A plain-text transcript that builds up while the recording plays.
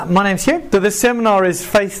My name's Hugh. So this seminar is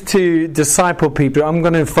Faith to Disciple People. I'm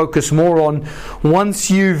going to focus more on once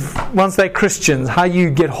they're Christians, how you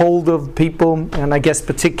get hold of people, and I guess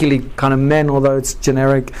particularly kind of men, although it's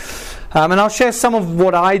generic. And I'll share some of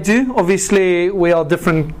what I do. Obviously, we are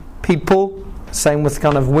different people. Same with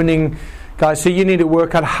kind of winning guys. So you need to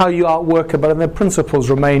work out how you outwork it, but the principles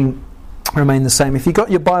remain the same. If you got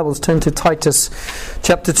your Bibles, turn to Titus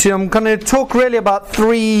chapter 2. I'm going to talk really about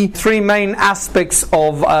three main aspects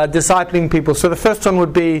of discipling people. So the first one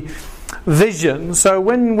would be vision. So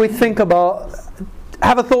when we think about,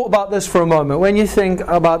 have a thought about this for a moment. When you think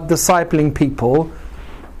about discipling people,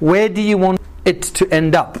 where do you want it to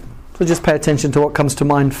end up? So just pay attention to what comes to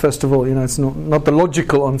mind first of all. You know, it's not the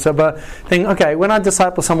logical answer, but think, okay, when I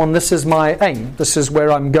disciple someone, this is my aim. This is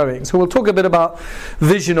where I'm going. So we'll talk a bit about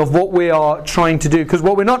vision of what we are trying to do, because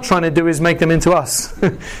what we're not trying to do is make them into us.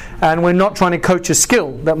 And we're not trying to coach a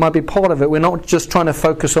skill. That might be part of it. We're not just trying to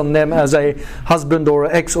focus on them as a husband or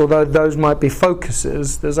an ex, although those might be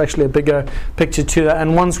focuses. There's actually a bigger picture to that.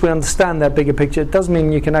 And once we understand that bigger picture, it does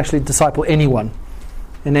mean you can actually disciple anyone.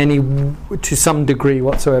 To some degree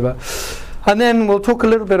whatsoever. And then we'll talk a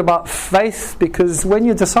little bit about faith, because when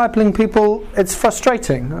you're discipling people, it's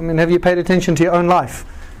frustrating. I mean, have you paid attention to your own life?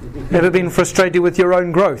 Ever been frustrated with your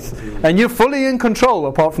own growth? And you're fully in control,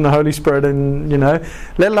 apart from the Holy Spirit, and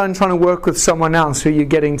let alone trying to work with someone else who you're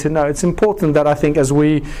getting to know. It's important that I think as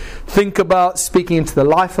we think about speaking into the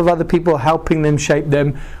life of other people, helping them, shape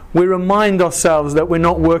them, we remind ourselves that we're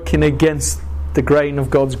not working against the grain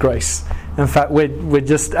of God's grace. In fact, we're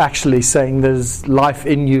just actually saying there's life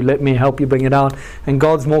in you, let me help you bring it out. And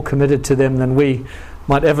God's more committed to them than we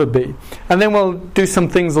might ever be. And then we'll do some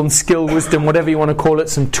things on skill, wisdom, whatever you want to call it,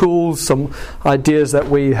 some tools, some ideas that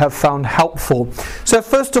we have found helpful. So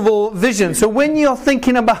first of all, vision. So when you're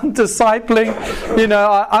thinking about discipling,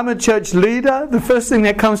 I'm a church leader. The first thing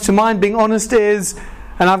that comes to mind, being honest, is,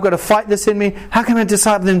 and I've got to fight this in me, how can I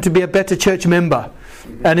disciple them to be a better church member?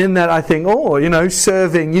 And in that I think,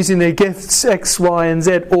 serving, using their gifts, X, Y, and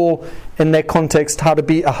Z, or in their context, how to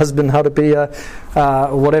be a husband, how to be a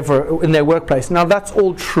whatever in their workplace. Now that's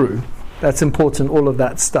all true. That's important, all of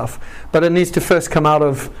that stuff. But it needs to first come out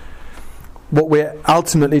of what we're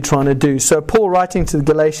ultimately trying to do. So Paul, writing to the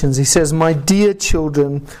Galatians, he says, "My dear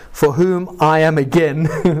children, for whom I am again,"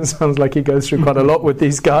 sounds like he goes through quite a lot with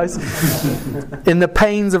these guys, "in the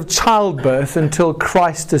pains of childbirth until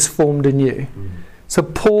Christ is formed in you." So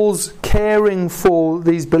Paul's caring for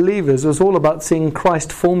these believers was all about seeing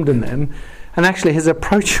Christ formed in them. And actually his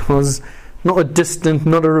approach was not a distant,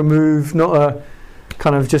 not a remove, not a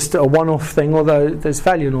kind of just a one-off thing, although there's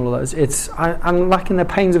value in all of those. I'm like in the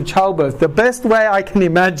pains of childbirth. The best way I can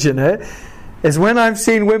imagine it is when I've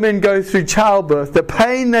seen women go through childbirth, the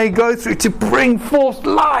pain they go through to bring forth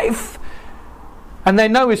life. And they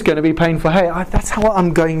know it's going to be painful. Hey, that's how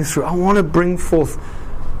I'm going through. I want to bring forth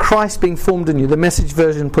Christ being formed in you. The Message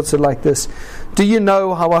version puts it like this: "Do you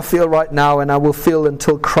know how I feel right now, and I will feel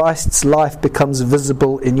until Christ's life becomes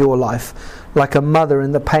visible in your life, like a mother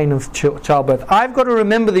in the pain of childbirth." I've got to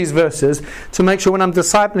remember these verses to make sure when I'm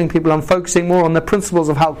discipling people, I'm focusing more on the principles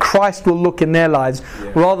of how Christ will look in their lives,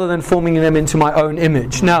 rather than forming them into my own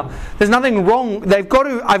image. Now, there's nothing wrong.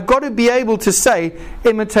 I've got to be able to say,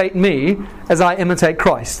 imitate me as I imitate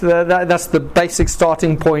Christ. That's the basic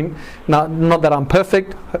starting point. Not that I'm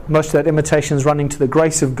perfect. Most of that imitation is running to the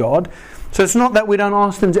grace of God. So it's not that we don't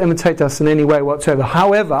ask them to imitate us in any way whatsoever.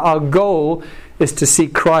 However, our goal is to see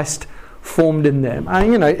Christ formed in them.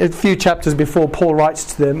 And a few chapters before, Paul writes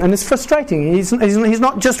to them, and it's frustrating. He's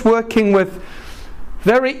not just working with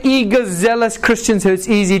very eager, zealous Christians who it's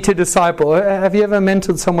easy to disciple. Have you ever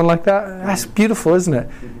mentored someone like that? That's beautiful, isn't it?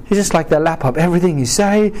 He's just like they lap up everything you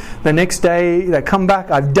say. The next day they come back,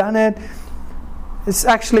 I've done it. It's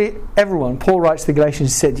actually everyone. Paul writes to the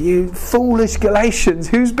Galatians, said, "You foolish Galatians,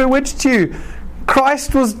 who's bewitched you?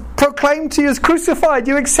 Christ was proclaimed to you as crucified.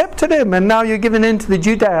 You accepted him, and now you're given in to the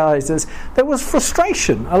Judaizers." There was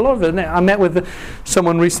frustration. A lot of it. I met with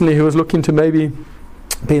someone recently who was looking to maybe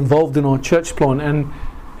be involved in our church plan, and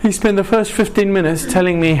he spent the first 15 minutes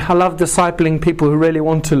telling me, "I love discipling people who really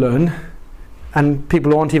want to learn, and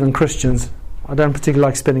people who aren't even Christians. I don't particularly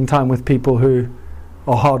like spending time with people who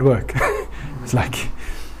are hard work." It's like,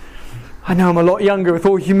 I know I'm a lot younger, with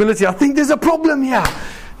all humility. I think there's a problem here.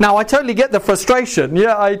 Now, I totally get the frustration.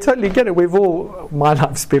 Yeah, I totally get it. My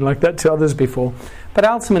life's been like that to others before. But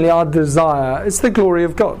ultimately, our desire is the glory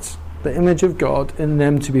of God, the image of God in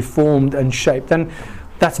them to be formed and shaped. And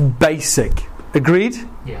that's basic. Agreed?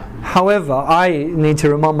 Yeah. However, I need to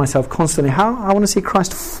remind myself constantly how I want to see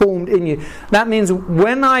Christ formed in you. That means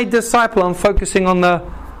when I disciple, I'm focusing on the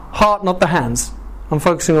heart, not the hands. I'm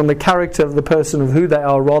focusing on the character of the person, of who they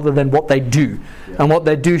are, rather than what they do. And what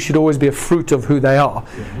they do should always be a fruit of who they are.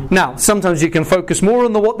 Now, sometimes you can focus more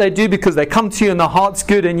on what they do because they come to you and their heart's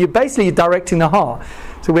good, and you're basically directing the heart.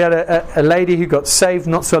 So we had a lady who got saved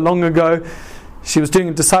not so long ago. She was doing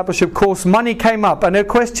a discipleship course. Money came up, and her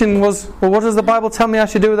question was, well, what does the Bible tell me I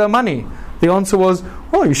should do with our money? The answer was,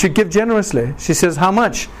 oh, you should give generously. She says, how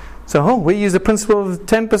much? So, we use the principle of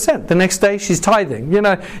 10%. The next day, she's tithing.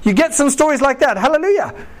 You get some stories like that.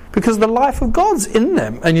 Hallelujah. Because the life of God's in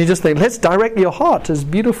them. And you just think, let's direct your heart. It's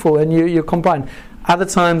beautiful, and you're compliant. Other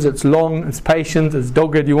times, it's long, it's patient, it's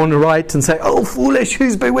dogged. You want to write and say, oh, foolish,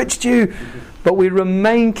 who's bewitched you? But we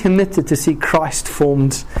remain committed to see Christ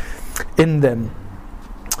formed in them.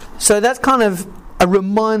 So that's kind of a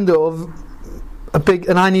reminder of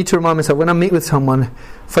and I need to remind myself, when I meet with someone,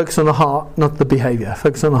 focus on the heart, not the behavior.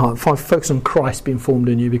 Focus on the heart. Focus on Christ being formed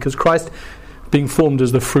in you, because Christ being formed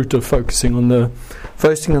is the fruit of focusing on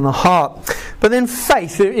the heart. But then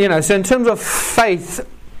faith, so in terms of faith,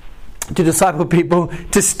 to disciple people,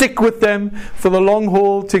 to stick with them for the long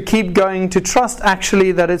haul, to keep going, to trust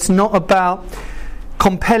actually that it's not about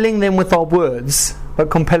compelling them with our words, but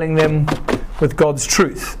compelling them with God's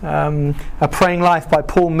truth. A Praying Life by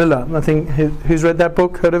Paul Miller. I think, who's read that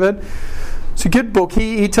book? Heard of it? It's a good book.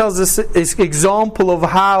 He tells us this example of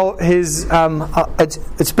how his...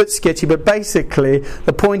 it's a bit sketchy, but basically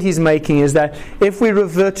the point he's making is that if we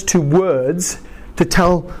revert to words to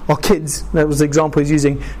tell our kids, that was the example he's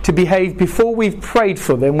using, to behave before we've prayed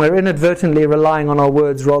for them, we're inadvertently relying on our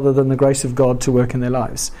words rather than the grace of God to work in their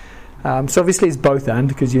lives. So obviously it's both and,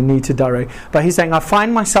 because you need to direct. But he's saying, I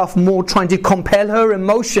find myself more trying to compel her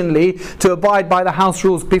emotionally to abide by the house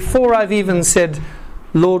rules before I've even said,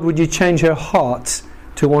 Lord, would you change her heart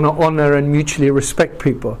to want to honour and mutually respect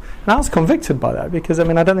people? And I was convicted by that, because I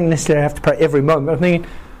don't think necessarily I have to pray every moment. I'm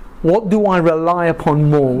thinking, what do I rely upon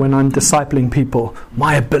more when I'm discipling people?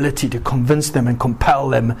 My ability to convince them and compel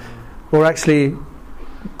them, or actually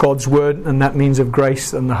God's word and that means of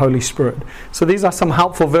grace and the Holy Spirit? So these are some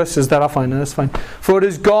helpful verses that I find. That's fine. For it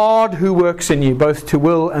is God who works in you, both to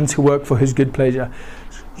will and to work for his good pleasure.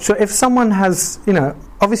 So if someone has,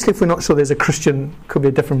 obviously if we're not sure there's a Christian, could be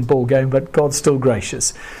a different ball game, but God's still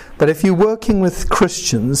gracious. But if you're working with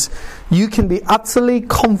Christians, you can be utterly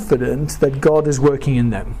confident that God is working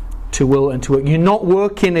in them to will and to work. You're not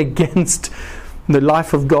working against the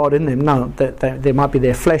life of God in them. No, there might be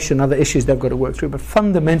their flesh and other issues they've got to work through, but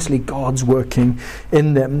fundamentally God's working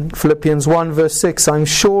in them. Philippians 1 verse 6, I'm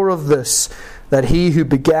sure of this, that he who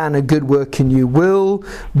began a good work in you will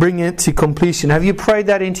bring it to completion. Have you prayed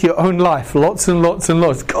that into your own life? Lots and lots and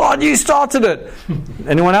lots. God, you started it.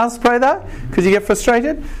 Anyone else pray that? Because you get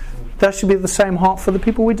frustrated? That should be the same heart for the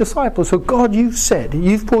people we disciple. So God, you've said,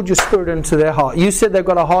 you've poured your Spirit into their heart. You said they've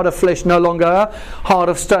got a heart of flesh, no longer a heart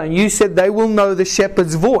of stone. You said they will know the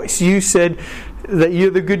shepherd's voice. You said that you're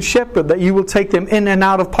the good shepherd, that you will take them in and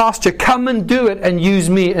out of pasture. Come and do it and use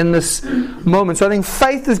me in this moment. So I think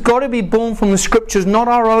faith has got to be born from the Scriptures, not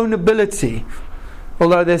our own ability.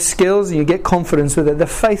 Although there's skills and you get confidence with it, the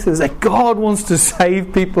faith is that God wants to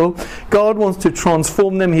save people. God wants to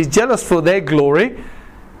transform them. He's jealous for their glory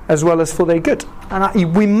as well as for their good.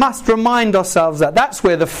 And we must remind ourselves that that's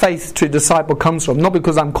where the faith to disciple comes from. Not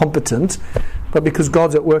because I'm competent, but because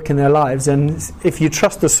God's at work in their lives. And if you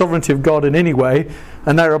trust the sovereignty of God in any way,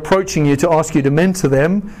 and they're approaching you to ask you to mentor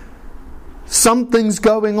them, something's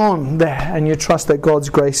going on there, and you trust that God's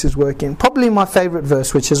grace is working. Probably my favourite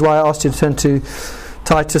verse, which is why I asked you to turn to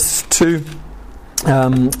Titus 2.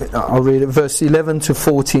 I'll read it, verse 11 to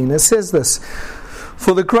 14. It says this: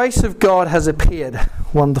 For the grace of God has appeared,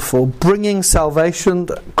 wonderful, bringing salvation,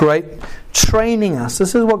 great, training us.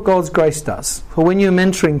 This is what God's grace does. For when you're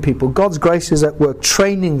mentoring people, God's grace is at work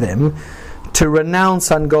training them to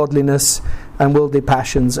renounce ungodliness and worldly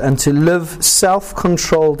passions, and to live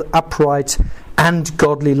self-controlled, upright, and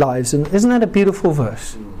godly lives. And isn't that a beautiful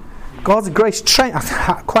verse? God's grace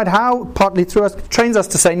partly through us, trains us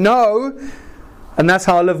to say no. And that's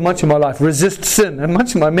how I live much of my life. Resist sin. And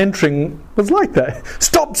much of my mentoring was like that.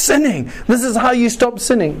 Stop sinning. This is how you stop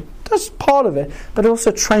sinning. That's part of it. But it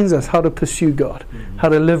also trains us how to pursue God. How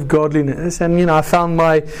to live godliness. And, I found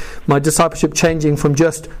my discipleship changing from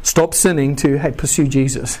just stop sinning to, hey, pursue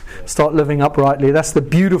Jesus. Start living uprightly. That's the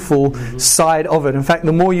beautiful side of it. In fact,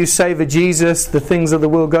 the more you savour Jesus, the things of the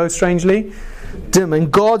world go strangely dim.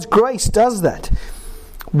 And God's grace does that.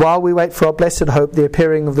 while we wait for our blessed hope, the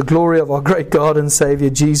appearing of the glory of our great God and Saviour,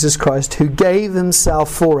 Jesus Christ, who gave himself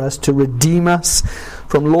for us to redeem us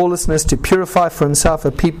from lawlessness, to purify for himself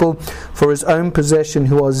a people for his own possession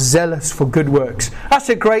who are zealous for good works. That's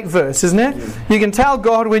a great verse, isn't it? You can tell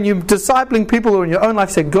God when you're discipling people or in your own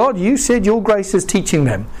life, say, God, you said your grace is teaching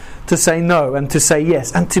them to say no and to say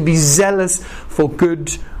yes and to be zealous for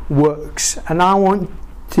good works. And I want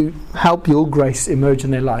to help your grace emerge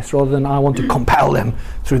in their lives rather than I want to compel them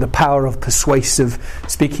through the power of persuasive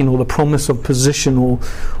speaking or the promise of position or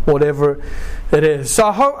whatever it is. So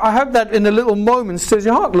I hope that in a little moment stirs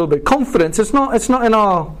your heart a little bit. Confidence, it's not in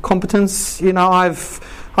our competence. You know, I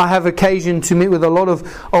have occasion to meet with a lot of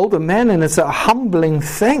older men, and it's a humbling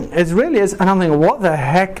thing. It really is. And I'm thinking, what the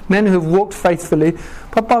heck? Men who've walked faithfully,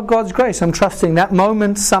 but by God's grace, I'm trusting that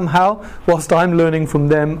moment somehow, whilst I'm learning from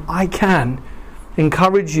them, I can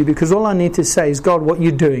encourage you, because all I need to say is, God, what are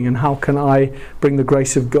you doing, and how can I bring the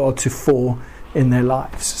grace of God to fall in their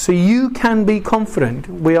lives? So you can be confident.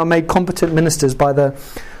 We are made competent ministers by the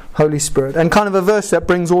Holy Spirit. And kind of a verse that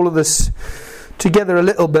brings all of this together a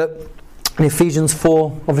little bit in Ephesians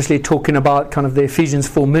 4, obviously talking about kind of the Ephesians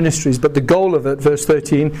 4 ministries, but the goal of it, verse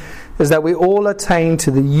 13, is that we all attain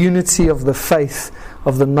to the unity of the faith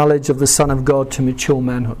of the knowledge of the Son of God to mature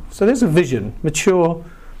manhood. So there's a vision, mature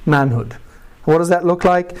manhood. What does that look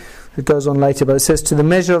like? It goes on later, but it says, to the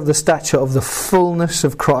measure of the stature of the fullness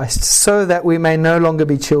of Christ, so that we may no longer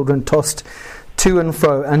be children tossed to and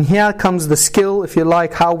fro. And here comes the skill, if you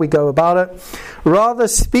like, how we go about it. Rather,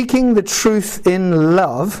 speaking the truth in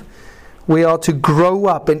love, we are to grow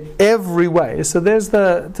up in every way. So there's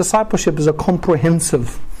the discipleship is a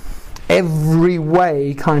comprehensive, every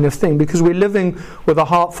way kind of thing, because we're living with a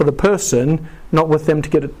heart for the person, not with them to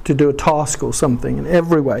do a task or something. In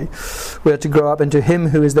every way, we are to grow up into him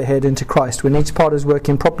who is the head, into Christ. When each part is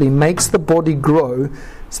working properly, makes the body grow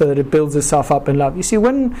so that it builds itself up in love. You see,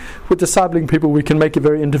 when we're discipling people, we can make it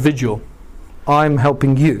very individual. I'm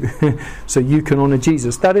helping you so you can honour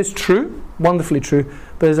Jesus. That is true, wonderfully true,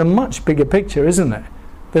 but there's a much bigger picture, isn't there?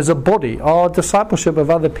 There's a body. Our discipleship of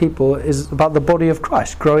other people is about the body of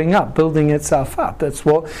Christ, growing up, building itself up. That's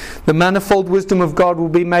what the manifold wisdom of God will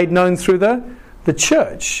be made known through the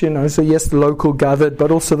church. You know, so yes, the local gathered,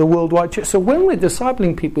 but also the worldwide church. So when we're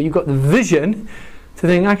discipling people, you've got the vision to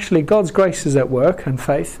think, actually, God's grace is at work and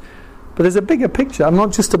faith. But there's a bigger picture. I'm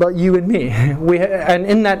not just about you and me. And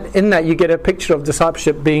in that you get a picture of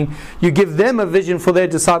discipleship being, you give them a vision for their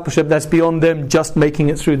discipleship that's beyond them just making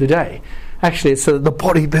it through the day. Actually, it's so that the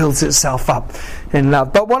body builds itself up in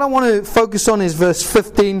love. But what I want to focus on is verse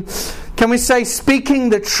 15. Can we say, speaking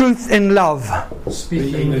the truth in love?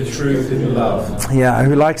 Speaking the truth in love. Yeah,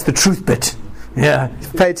 who likes the truth bit? Yeah,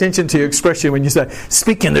 pay attention to your expression when you say,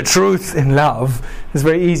 speaking the truth in love. It's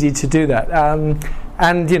very easy to do that.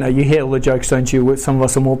 And, you know, you hear all the jokes, don't you? Some of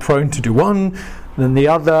us are more prone to do one than the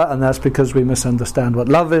other, and that's because we misunderstand what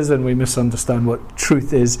love is and we misunderstand what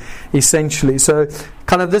truth is, essentially. So,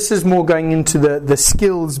 kind of this is more going into the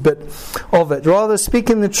skills bit of it. Rather,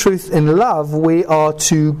 speaking the truth in love, we are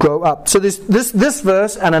to grow up. So this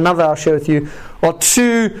verse and another I'll share with you are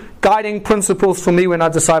two guiding principles for me when I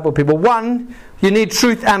disciple people. One, you need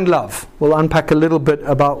truth and love. We'll unpack a little bit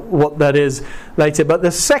about what that is later. But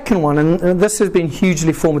the second one, and this has been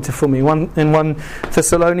hugely formative for me, in 1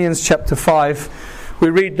 Thessalonians chapter 5, we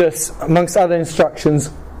read this amongst other instructions.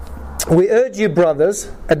 We urge you,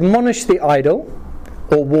 brothers, admonish the idle,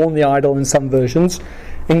 or warn the idle in some versions,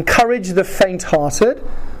 encourage the faint-hearted,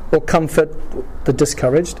 or comfort the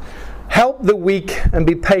discouraged, help the weak and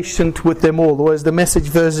be patient with them all. Or as the Message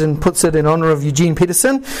version puts it in honour of Eugene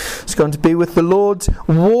Peterson, it's going to be with the Lord.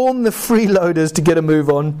 Warn the freeloaders to get a move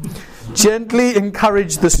on. Gently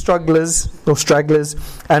encourage the strugglers or stragglers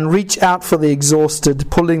and reach out for the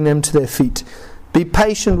exhausted, pulling them to their feet. Be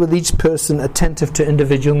patient with each person, attentive to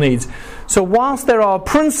individual needs. So whilst there are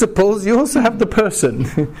principles, you also have the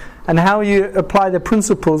person. And how you apply the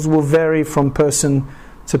principles will vary from person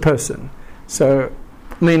to person. So,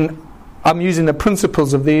 I mean, I'm using the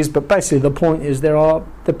principles of these, but basically the point is there are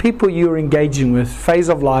the people you're engaging with, phase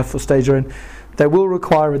of life or stage you're in, they will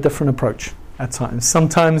require a different approach at times.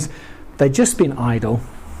 Sometimes they've just been idle.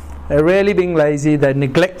 They're really being lazy. They're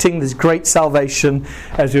neglecting this great salvation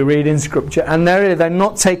as we read in Scripture. And they're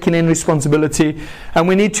not taking in responsibility. And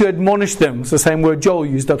we need to admonish them. It's the same word Joel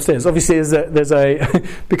used upstairs. Obviously, there's a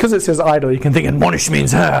because it says idle, you can think admonish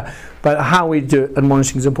means her. But how we do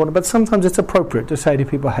admonishing is important. But sometimes it's appropriate to say to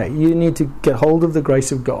people, hey, you need to get hold of the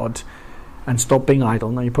grace of God and stop being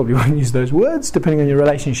idle. Now, you probably won't use those words depending on your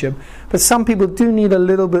relationship. But some people do need a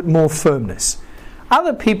little bit more firmness.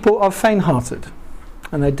 Other people are faint-hearted.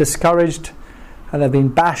 And they're discouraged and they've been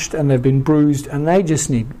bashed and they've been bruised, and they just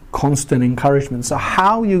need constant encouragement. So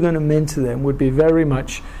how you're going to mentor them would be very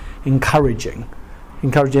much encouraging.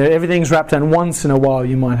 Everything's wrapped in. Once in a while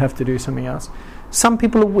you might have to do something else. Some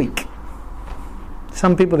people are weak.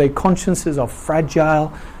 Some people, their consciences are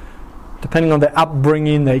fragile. Depending on their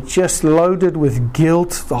upbringing, they're just loaded with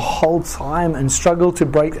guilt the whole time and struggle to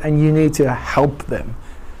break, and you need to help them.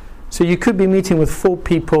 So you could be meeting with 4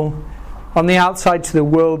 people. On the outside to the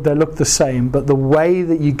world, they look the same, but the way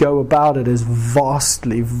that you go about it is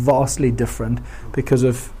vastly, vastly different because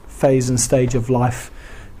of phase and stage of life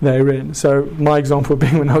they're in. So my example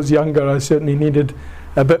being, when I was younger, I certainly needed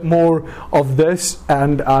a bit more of this,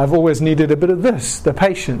 and I've always needed a bit of this, the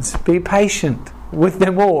patience. Be patient with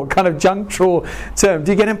them all, kind of junk drawer term.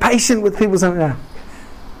 Do you get impatient with people? No.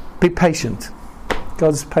 Be patient.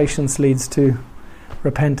 God's patience leads to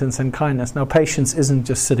repentance and kindness. Now, patience isn't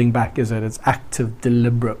just sitting back, is it? It's active,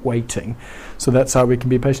 deliberate waiting. So that's how we can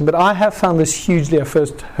be patient. But I have found this hugely. I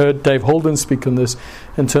first heard Dave Holden speak on this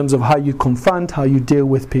in terms of how you confront, how you deal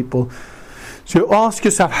with people. So you ask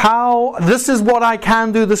yourself, this is what I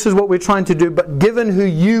can do, this is what we're trying to do, but given who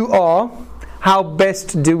you are, how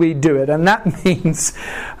best do we do it? And that means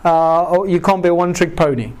you can't be a one-trick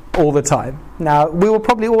pony all the time. Now, we will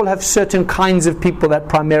probably all have certain kinds of people that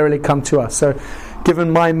primarily come to us. So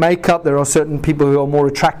given my makeup, there are certain people who are more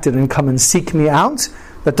attracted and come and seek me out.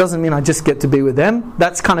 That doesn't mean I just get to be with them.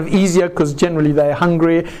 That's kind of easier because generally they're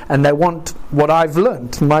hungry and they want what I've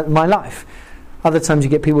learned in my life. Other times you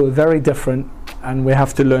get people who are very different, and we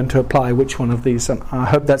have to learn to apply which one of these. And I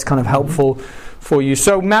hope that's kind of helpful for you.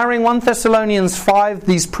 So marrying 1 Thessalonians 5,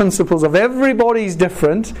 these principles of everybody's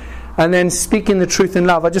different, and then speaking the truth in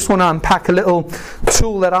love. I just want to unpack a little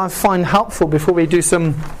tool that I find helpful before we do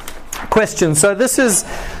some questions. So this is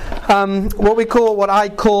what I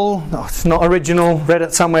call, it's not original, read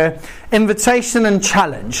it somewhere, invitation and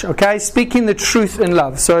challenge. Okay, speaking the truth in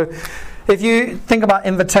love. So if you think about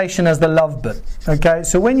invitation as the love bit, okay,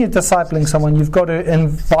 so when you're discipling someone, you've got to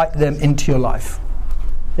invite them into your life.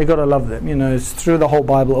 You've got to love them. You know, it's through the whole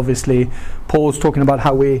Bible, obviously. Paul's talking about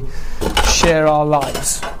how we share our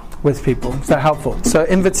lives with people. Is that helpful? So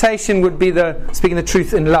invitation would be speaking the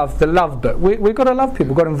truth in love, the love bit. We've got to love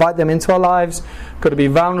people. We've got to invite them into our lives. Got to be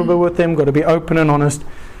vulnerable with them. Got to be open and honest.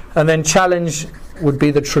 And then challenge would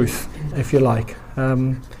be the truth, if you like.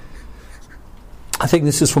 I think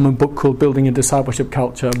this is from a book called Building a Discipleship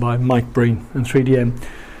Culture by Mike Breen and 3DM.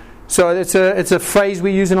 So it's a phrase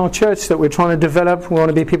we use in our church that we're trying to develop. We want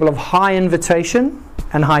to be people of high invitation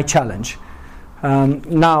and high challenge.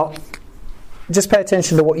 Now, just pay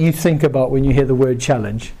attention to what you think about when you hear the word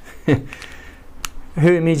challenge.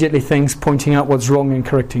 Who immediately thinks pointing out what's wrong and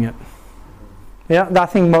correcting it? Yeah, I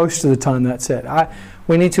think most of the time that's it.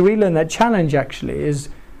 We need to relearn that challenge actually is,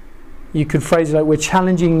 you could phrase it like, we're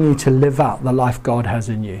challenging you to live out the life God has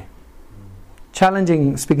in you.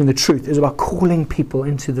 Challenging, speaking the truth, is about calling people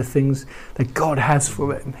into the things that God has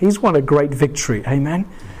for them. He's won a great victory, amen?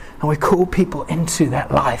 And we call people into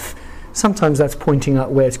that life. Sometimes that's pointing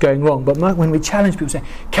out where it's going wrong, but when we challenge people, say,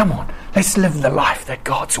 come on, let's live the life that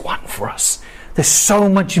God's won for us. There's so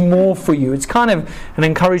much more for you. It's kind of an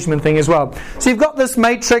encouragement thing as well. So you've got this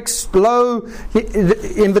matrix, low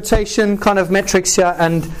invitation kind of metrics here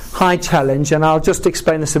and high challenge. And I'll just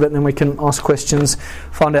explain this a bit and then we can ask questions,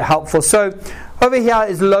 find it helpful. So over here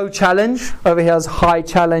is low challenge. Over here is high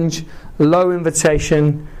challenge, low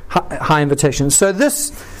invitation, high invitation. So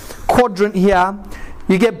this quadrant here,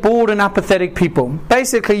 you get bored and apathetic people.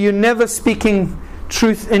 Basically, you're never speaking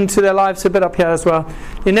truth into their lives. A bit up here as well.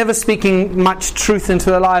 You're never speaking much truth into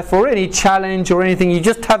their life or any challenge or anything. You're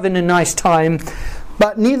just having a nice time,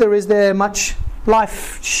 but neither is there much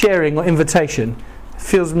life sharing or invitation. It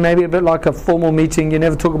feels maybe a bit like a formal meeting. You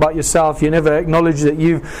never talk about yourself. You never acknowledge that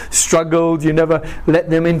you've struggled. You never let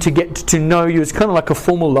them in to get to know you. It's kind of like a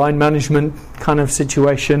formal line management kind of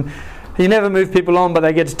situation. You never move people on, but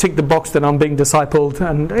they get to tick the box that I'm being discipled.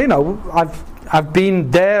 And you know, I've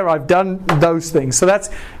been there, I've done those things. So that's,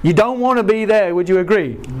 you don't want to be there, would you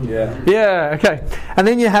agree? Yeah, okay. And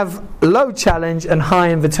then you have low challenge and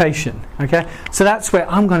high invitation, okay? So that's where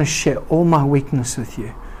I'm going to share all my weakness with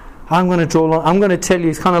you. I'm going to draw on, I'm going to tell you,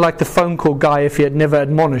 it's kind of like the phone call guy if he had never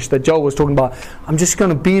admonished that Joel was talking about. I'm just going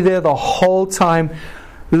to be there the whole time.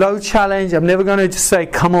 Low challenge, I'm never going to just say,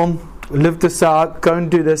 come on, live this out, go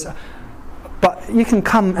and do this. But you can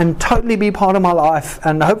come and totally be part of my life,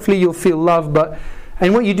 and hopefully you'll feel loved.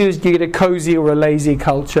 And what you do is you get a cozy or a lazy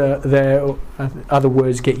culture there. Or other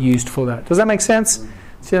words get used for that. Does that make sense?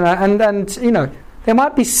 So, you know, and you know, there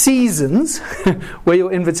might be seasons where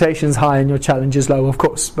your invitation's high and your challenge is low, of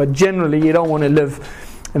course. But generally, you don't want to live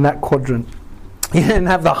in that quadrant. You didn't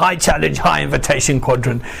have the high challenge, high invitation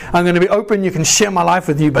quadrant. I'm going to be open, you can share my life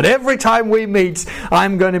with you, but every time we meet,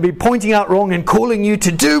 I'm going to be pointing out wrong and calling you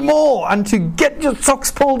to do more and to get your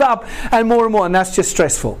socks pulled up and more, and that's just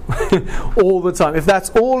stressful all the time. If that's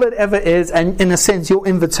all it ever is, and in a sense your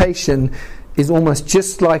invitation is almost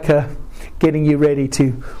just like getting you ready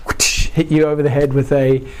to hit you over the head with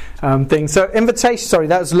a thing. So invitation,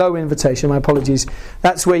 that was low invitation, my apologies.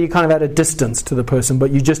 That's where you kind of at a distance to the person,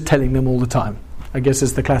 but you're just telling them all the time. I guess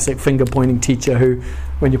it's the classic finger-pointing teacher who,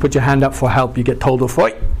 when you put your hand up for help, you get told off,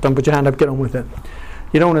 "Oi, don't put your hand up, get on with it."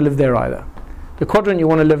 You don't want to live there either. The quadrant you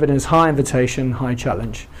want to live in is high invitation, high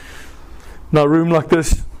challenge. Now, a room like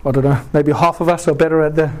this, I don't know, maybe half of us are better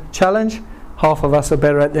at the challenge, half of us are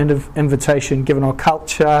better at the invitation, given our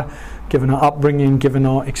culture, given our upbringing, given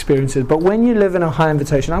our experiences. But when you live in a high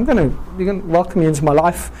invitation, you're going to welcome you into my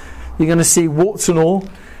life. You're going to see warts and all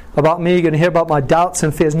about me. You're going to hear about my doubts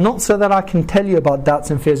and fears, not so that I can tell you about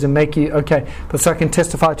doubts and fears and make you okay, but so I can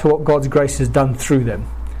testify to what God's grace has done through them.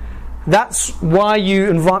 That's why you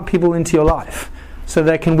invite people into your life, so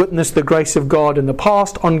they can witness the grace of God in the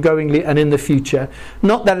past, ongoingly, and in the future.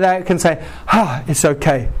 Not that they can say, it's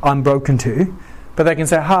okay, I'm broken too, but they can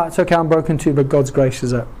say, it's okay, I'm broken too, but God's grace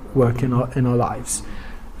is at work in our lives.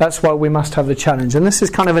 That's why we must have the challenge. And this is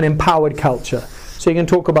kind of an empowered culture. So you can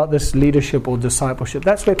talk about this leadership or discipleship.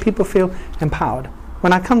 That's where people feel empowered.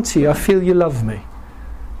 When I come to you, I feel you love me.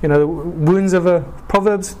 You know, the wounds of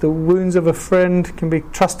Proverbs, the wounds of a friend can be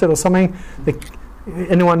trusted or something.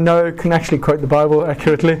 Anyone can actually quote the Bible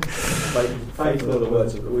accurately? Faithful are the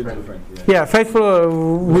words of the wounds of a friend. Yeah, faithful are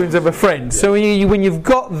wounds of a friend. So when you've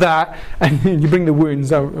got that, and you bring the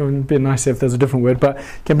wounds, it would be nice if there's a different word, but you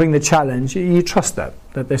can bring the challenge, you trust that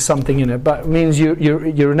there's something in it. But it means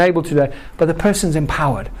you're enabled to do that. But the person's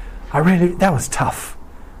empowered. That was tough.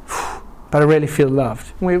 But I really feel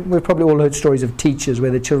loved. We've probably all heard stories of teachers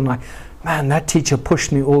where the children are like, man, that teacher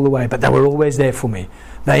pushed me all the way, but they were always there for me.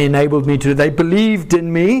 They enabled me to. They believed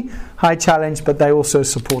in me, high challenge, but they also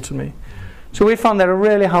supported me. So we found that a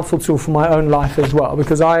really helpful tool for my own life as well,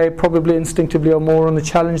 because I probably instinctively are more on the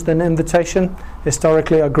challenge than the invitation.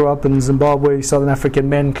 Historically, I grew up in Zimbabwe. Southern African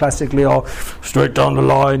men classically are straight down the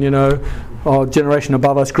line, Our generation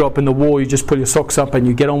above us grew up in the war. You just pull your socks up and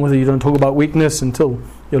you get on with it. You don't talk about weakness until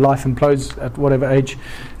your life implodes at whatever age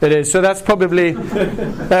it is. So that's probably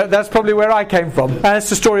where I came from. And it's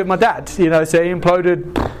the story of my dad. So he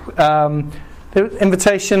imploded. The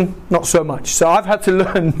invitation, not so much. So I've had to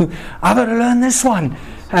learn this one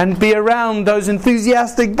and be around those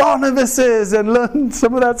enthusiastic Barnabases and learn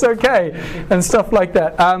some of that's okay and stuff like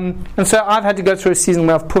that. And so I've had to go through a season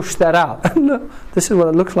where I've pushed that out. And look, this is what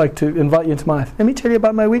it looks like to invite you into my life. Let me tell you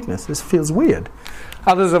about my weakness. This feels weird.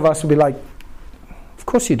 Others of us will be like, of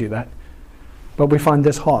course you do that. But we find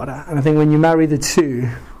this harder. And I think when you marry the two,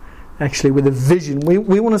 actually with a vision, we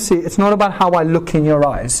want to see, it's not about how I look in your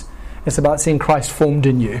eyes. It's about seeing Christ formed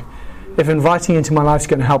in you. If inviting you into my life is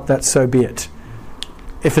going to help that, so be it.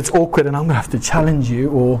 If it's awkward and I'm going to have to challenge you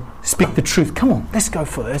or speak the truth, come on, let's go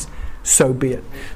for this, so be it.